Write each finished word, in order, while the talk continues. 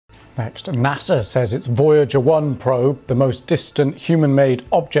Next, NASA says its Voyager 1 probe, the most distant human-made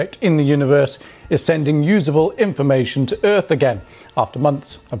object in the universe, is sending usable information to Earth again, after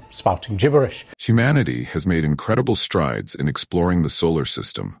months of spouting gibberish. Humanity has made incredible strides in exploring the solar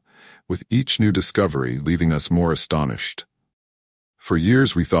system, with each new discovery leaving us more astonished. For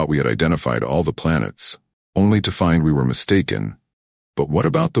years we thought we had identified all the planets, only to find we were mistaken. But what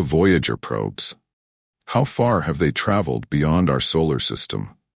about the Voyager probes? How far have they traveled beyond our solar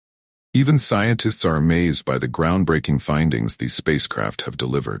system? Even scientists are amazed by the groundbreaking findings these spacecraft have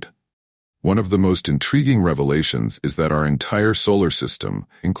delivered. One of the most intriguing revelations is that our entire solar system,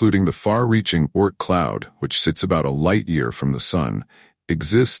 including the far-reaching Oort cloud, which sits about a light-year from the Sun,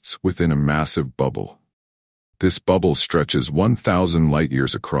 exists within a massive bubble. This bubble stretches 1,000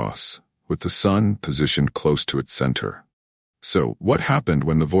 light-years across, with the Sun positioned close to its center. So, what happened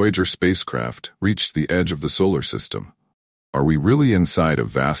when the Voyager spacecraft reached the edge of the solar system? Are we really inside a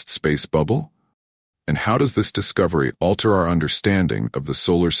vast space bubble? And how does this discovery alter our understanding of the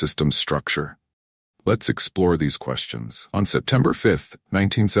solar system's structure? Let's explore these questions. On September 5,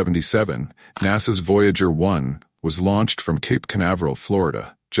 1977, NASA's Voyager 1 was launched from Cape Canaveral,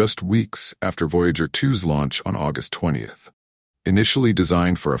 Florida, just weeks after Voyager 2's launch on August 20th. Initially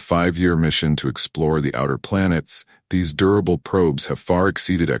designed for a 5-year mission to explore the outer planets, these durable probes have far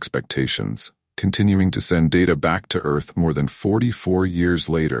exceeded expectations, continuing to send data back to Earth more than 44 years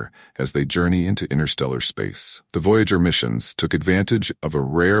later as they journey into interstellar space. The Voyager missions took advantage of a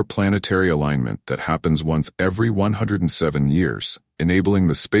rare planetary alignment that happens once every 107 years, enabling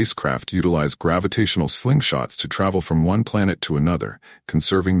the spacecraft to utilize gravitational slingshots to travel from one planet to another,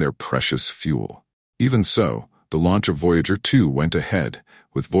 conserving their precious fuel. Even so, the launch of Voyager 2 went ahead,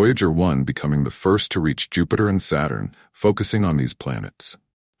 with Voyager 1 becoming the first to reach Jupiter and Saturn, focusing on these planets.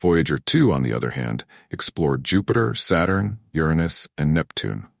 Voyager 2, on the other hand, explored Jupiter, Saturn, Uranus, and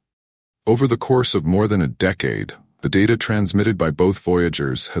Neptune. Over the course of more than a decade, the data transmitted by both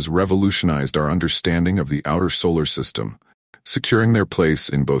Voyagers has revolutionized our understanding of the outer solar system, securing their place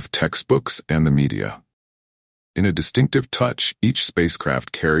in both textbooks and the media. In a distinctive touch, each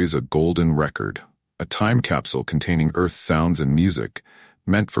spacecraft carries a golden record, a time capsule containing Earth sounds and music,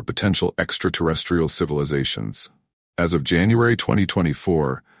 meant for potential extraterrestrial civilizations. As of January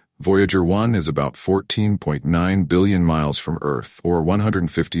 2024, Voyager 1 is about 14.9 billion miles from Earth, or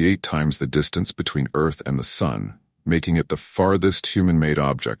 158 times the distance between Earth and the Sun, making it the farthest human-made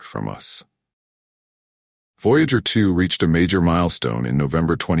object from us. Voyager 2 reached a major milestone in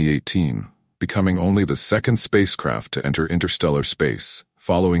November 2018, becoming only the second spacecraft to enter interstellar space,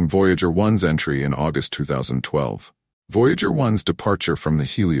 following Voyager 1's entry in August 2012. Voyager 1's departure from the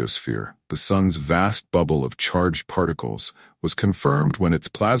heliosphere, the Sun's vast bubble of charged particles, was confirmed when its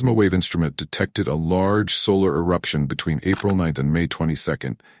plasma wave instrument detected a large solar eruption between April 9 and May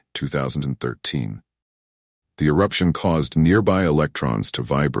 22, 2013. The eruption caused nearby electrons to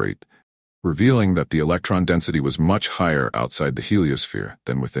vibrate, revealing that the electron density was much higher outside the heliosphere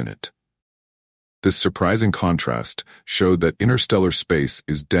than within it. This surprising contrast showed that interstellar space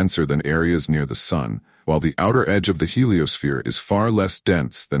is denser than areas near the Sun, while the outer edge of the heliosphere is far less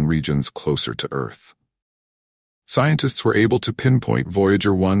dense than regions closer to Earth. Scientists were able to pinpoint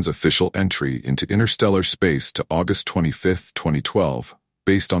Voyager 1's official entry into interstellar space to August 25, 2012,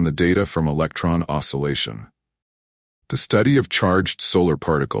 based on the data from electron oscillation. The study of charged solar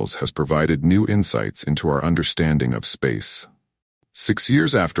particles has provided new insights into our understanding of space. 6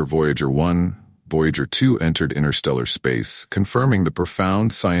 years after Voyager 1, Voyager 2 entered interstellar space, confirming the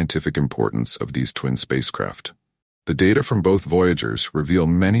profound scientific importance of these twin spacecraft. The data from both Voyagers reveal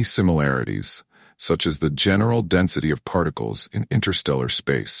many similarities, such as the general density of particles in interstellar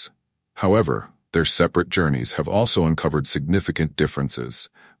space. However, their separate journeys have also uncovered significant differences,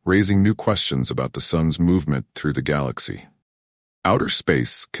 raising new questions about the Sun's movement through the galaxy. Outer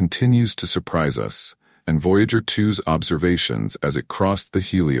space continues to surprise us, and Voyager 2's observations as it crossed the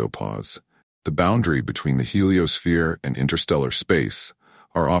heliopause, the boundary between the heliosphere and interstellar space,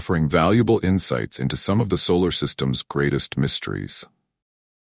 are offering valuable insights into some of the solar system's greatest mysteries.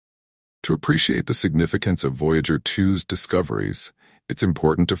 To appreciate the significance of Voyager 2's discoveries, it's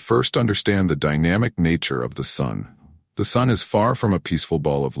important to first understand the dynamic nature of the Sun. The Sun is far from a peaceful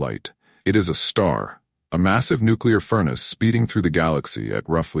ball of light. It is a star, a massive nuclear furnace speeding through the galaxy at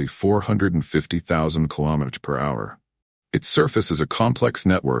roughly 450,000 kilometers per hour. Its surface is a complex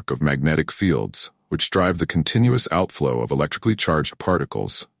network of magnetic fields, which drive the continuous outflow of electrically charged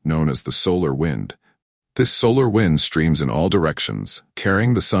particles, known as the solar wind. This solar wind streams in all directions,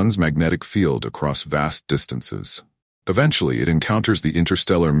 carrying the Sun's magnetic field across vast distances. Eventually, it encounters the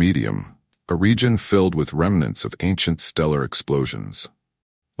interstellar medium, a region filled with remnants of ancient stellar explosions.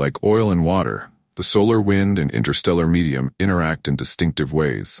 Like oil and water, the solar wind and interstellar medium interact in distinctive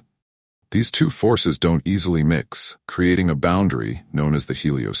ways. These two forces don't easily mix, creating a boundary known as the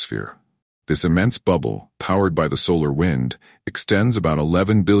heliosphere. This immense bubble, powered by the solar wind, extends about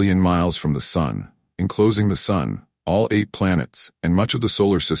 11 billion miles from the Sun, enclosing the Sun, all 8 planets, and much of the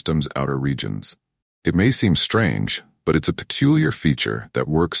solar system's outer regions. It may seem strange, but it's a peculiar feature that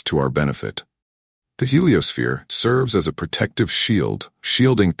works to our benefit. The heliosphere serves as a protective shield,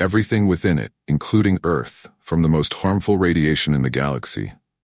 shielding everything within it, including Earth, from the most harmful radiation in the galaxy.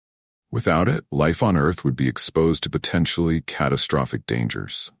 Without it, life on Earth would be exposed to potentially catastrophic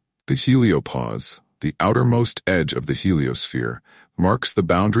dangers. The heliopause, the outermost edge of the heliosphere, marks the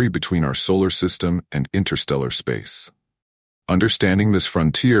boundary between our solar system and interstellar space. Understanding this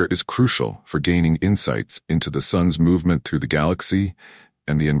frontier is crucial for gaining insights into the Sun's movement through the galaxy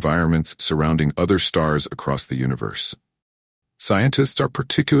and the environments surrounding other stars across the universe. Scientists are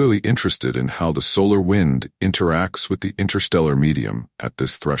particularly interested in how the solar wind interacts with the interstellar medium at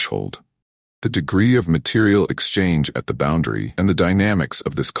this threshold. The degree of material exchange at the boundary and the dynamics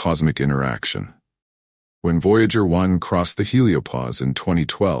of this cosmic interaction. When Voyager 1 crossed the heliopause in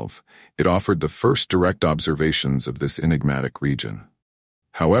 2012, it offered the first direct observations of this enigmatic region.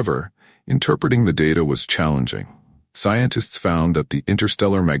 However, interpreting the data was challenging. Scientists found that the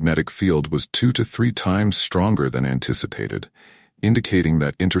interstellar magnetic field was 2 to 3 times stronger than anticipated, indicating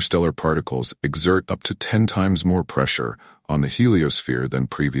that interstellar particles exert up to 10 times more pressure on the heliosphere than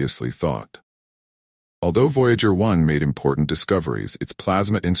previously thought. Although Voyager 1 made important discoveries, its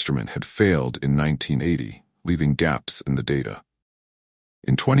plasma instrument had failed in 1980, leaving gaps in the data.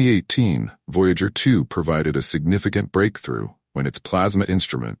 In 2018, Voyager 2 provided a significant breakthrough when its plasma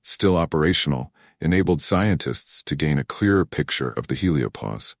instrument, still operational, enabled scientists to gain a clearer picture of the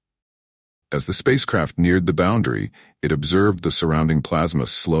heliopause. As the spacecraft neared the boundary, it observed the surrounding plasma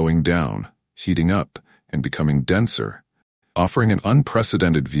slowing down, heating up, and becoming denser, offering an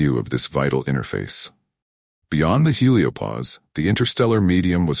unprecedented view of this vital interface. Beyond the heliopause, the interstellar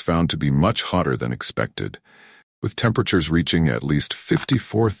medium was found to be much hotter than expected, with temperatures reaching at least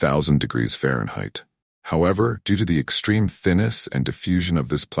 54,000 degrees Fahrenheit. However, due to the extreme thinness and diffusion of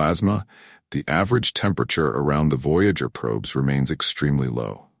this plasma, the average temperature around the Voyager probes remains extremely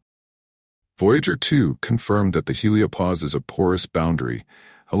low. Voyager 2 confirmed that the heliopause is a porous boundary,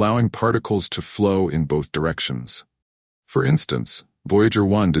 allowing particles to flow in both directions. For instance, Voyager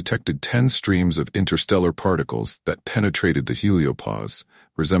 1 detected 10 streams of interstellar particles that penetrated the heliopause,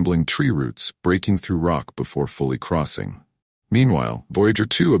 resembling tree roots breaking through rock before fully crossing. Meanwhile, Voyager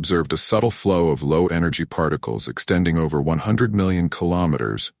 2 observed a subtle flow of low-energy particles extending over 100 million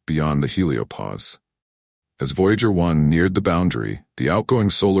kilometers beyond the heliopause. As Voyager 1 neared the boundary, the outgoing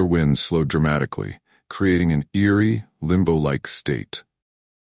solar wind slowed dramatically, creating an eerie, limbo-like state.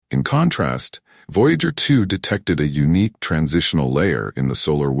 In contrast, Voyager 2 detected a unique transitional layer in the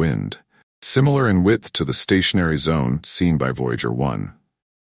solar wind, similar in width to the stationary zone seen by Voyager 1.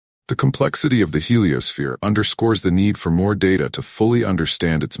 The complexity of the heliosphere underscores the need for more data to fully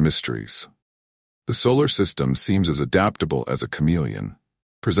understand its mysteries. The solar system seems as adaptable as a chameleon,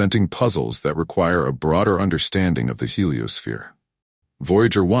 presenting puzzles that require a broader understanding of the heliosphere.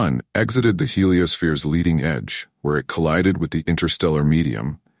 Voyager 1 exited the heliosphere's leading edge, where it collided with the interstellar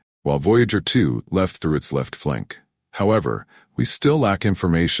medium, while Voyager 2 left through its left flank. However, we still lack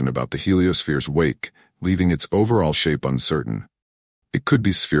information about the heliosphere's wake, leaving its overall shape uncertain. It could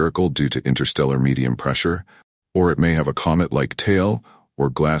be spherical due to interstellar medium pressure, or it may have a comet-like tail or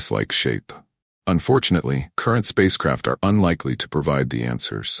glass-like shape. Unfortunately, current spacecraft are unlikely to provide the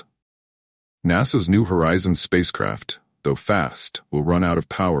answers. NASA's New Horizons spacecraft, though fast, will run out of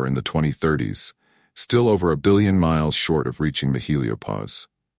power in the 2030s, still over 1 billion miles short of reaching the heliopause.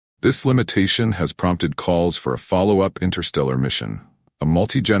 This limitation has prompted calls for a follow-up interstellar mission, a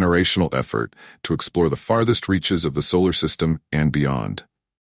multi-generational effort to explore the farthest reaches of the solar system and beyond.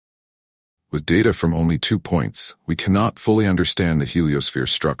 With data from only 2 points, we cannot fully understand the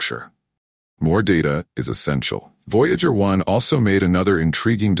heliosphere's structure. More data is essential. Voyager 1 also made another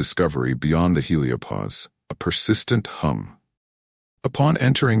intriguing discovery beyond the heliopause, a persistent hum. Upon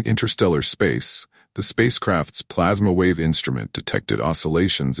entering interstellar space, the spacecraft's plasma wave instrument detected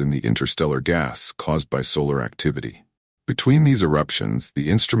oscillations in the interstellar gas caused by solar activity. Between these eruptions, the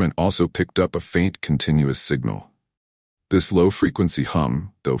instrument also picked up a faint continuous signal. This low-frequency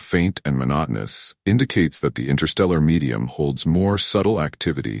hum, though faint and monotonous, indicates that the interstellar medium holds more subtle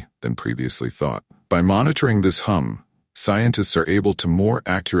activity than previously thought. By monitoring this hum, scientists are able to more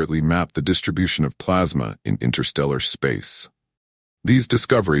accurately map the distribution of plasma in interstellar space. These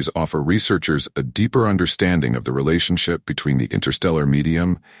discoveries offer researchers a deeper understanding of the relationship between the interstellar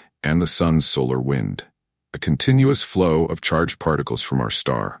medium and the sun's solar wind, a continuous flow of charged particles from our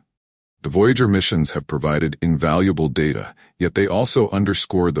star. The Voyager missions have provided invaluable data, yet they also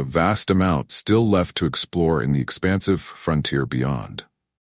underscore the vast amount still left to explore in the expansive frontier beyond.